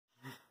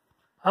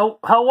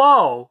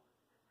Hello,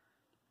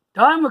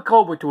 I'm a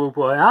Cobra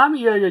Trooper, and I'm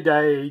here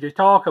today to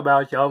talk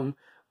about something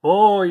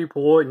very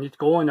important that's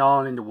going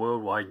on in the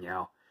world right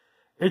now.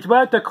 It's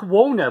about the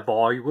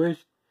coronavirus,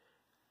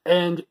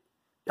 and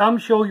I'm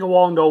sure you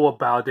all know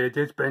about it.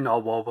 It's been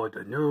all over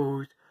the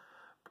news.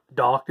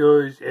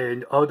 Doctors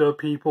and other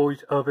people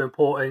of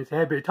importance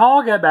have been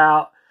talking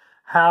about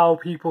how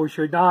people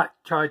should not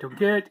try to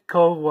get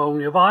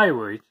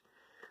coronavirus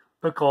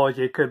because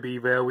it could be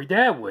very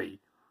deadly.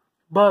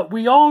 But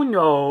we all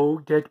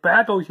know that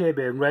battles have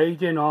been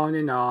raging on,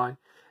 and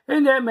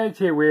that makes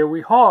it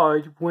really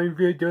hard when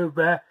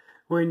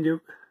the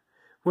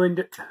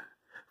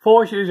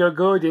forces of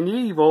good and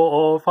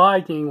evil are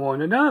fighting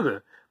one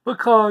another.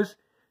 Because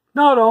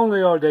not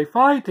only are they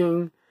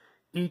fighting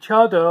each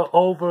other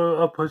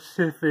over a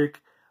specific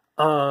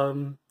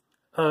terms,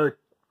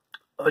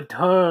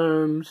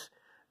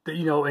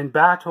 in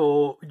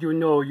battle,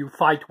 you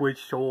fight with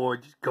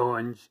swords,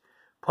 guns,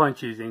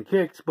 punches and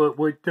kicks, but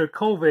with the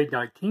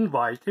COVID-19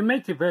 virus, it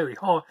makes it very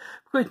hard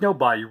because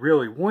nobody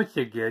really wants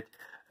to get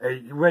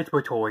a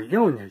respiratory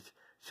illness.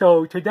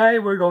 So today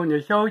we're going to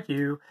show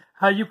you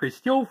how you can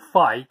still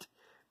fight,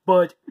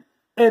 but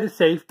at a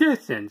safe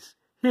distance.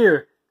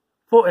 Here,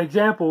 for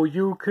example,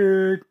 you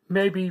could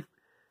maybe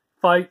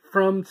fight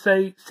from,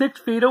 say,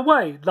 6 feet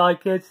away,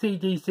 like as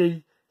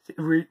CDC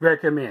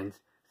recommends.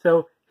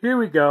 So here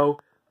we go.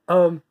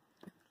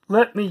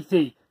 Let me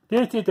see.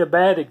 This is a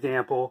bad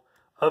example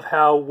of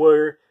how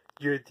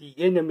the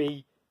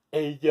enemy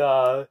is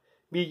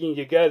meeting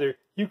together.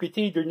 You can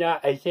see they're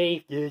not a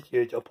safe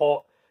distance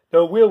apart.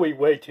 They're really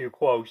way too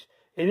close.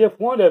 And if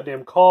one of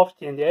them coughs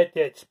and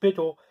that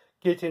spittle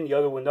gets in the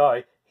other one's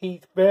eye,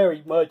 he's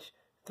very much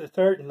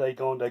certainly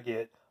going to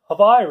get a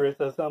virus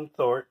of some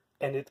sort,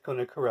 and it's going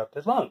to corrupt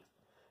his lungs.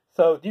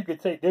 So you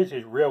could say this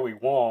is really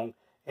wrong,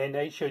 and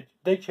they should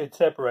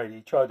separate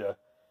each other.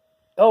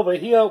 Over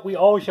here, we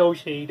also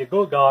see the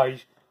good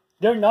guys.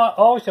 They're not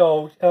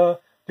also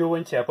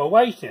doing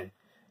separation.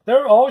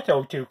 They're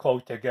also too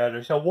close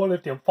together, so one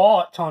of them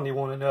farts on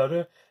one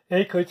another,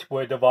 they could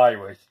spread the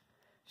virus.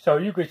 So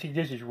you can see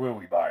this is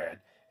really bad.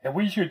 And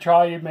we should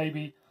try and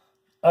maybe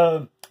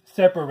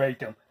separate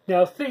them.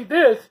 Now see,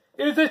 this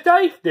is a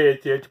safe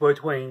distance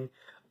between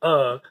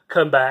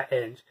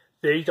combatants.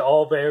 These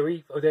all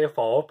they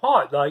fall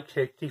apart like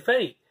 60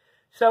 feet.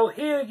 So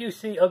here you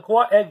see a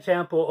great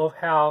example of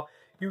how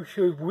you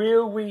should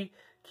really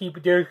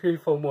keep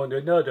distance from one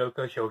another,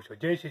 because social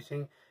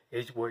distancing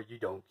is where you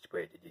don't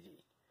spread the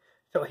disease.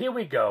 So here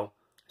we go.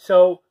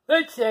 So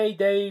let's say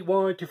they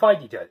wanted to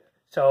fight each other.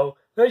 So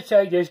let's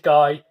say this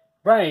guy,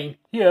 Rain,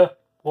 here,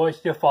 wants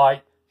to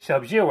fight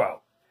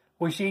Sub-Zero.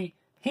 Well, see,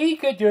 he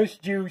could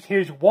just use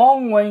his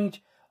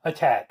long-range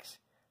attacks.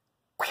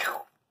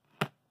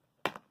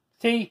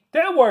 See,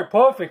 that worked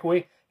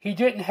perfectly. He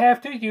didn't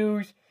have to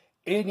use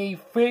any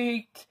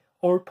feet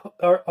or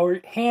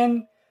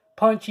hand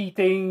punchy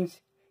things.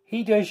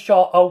 He just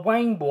shot a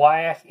rain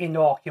blast and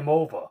knocked him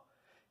over.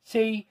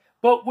 See,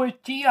 but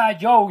with G.I.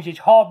 Joes, it's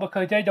hard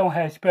because they don't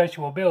have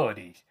special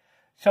abilities.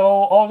 So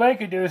all they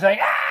can do is say,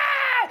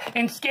 ah!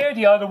 And scare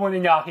the other one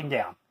and knock him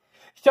down.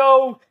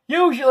 So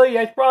usually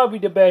that's probably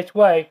the best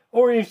way.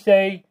 Or if,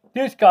 say,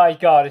 this guy's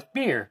got a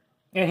spear,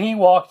 and he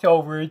walks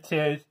over and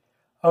says,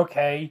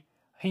 okay,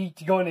 he's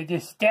going to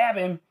just stab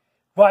him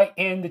right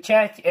in the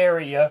chest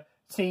area.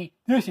 See,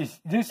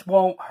 this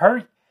won't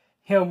hurt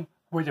him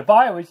with the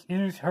virus, it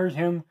just hurts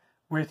him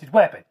with his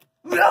weapon.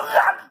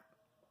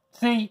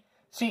 See,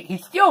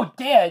 he's still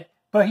dead,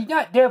 but he's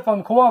not dead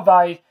from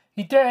coronavirus.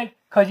 He's dead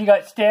because he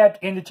got stabbed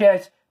in the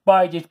chest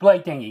by this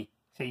blade thingy.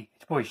 See,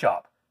 it's pretty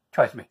sharp.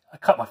 Trust me, I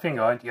cut my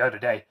finger on it the other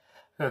day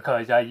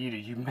because I used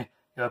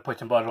it, put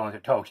some butter on the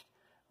toast.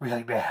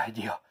 Really bad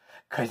idea,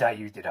 because I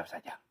used it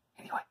upside down.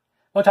 Anyway,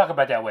 we'll talk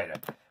about that later.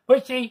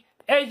 But see,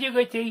 as you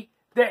can see,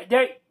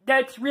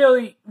 that's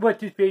really what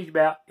this video is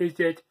about, is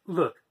that,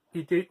 look,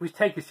 let's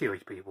take it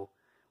serious, people.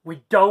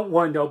 We don't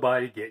want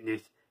nobody getting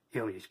this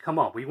illness. Come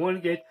on, we want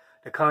to get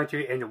the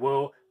country and the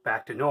world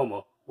back to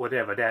normal,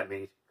 whatever that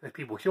means. Because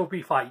people should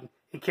be fighting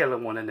and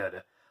killing one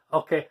another.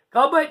 Okay,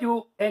 God bless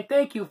you, and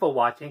thank you for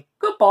watching.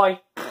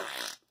 Goodbye.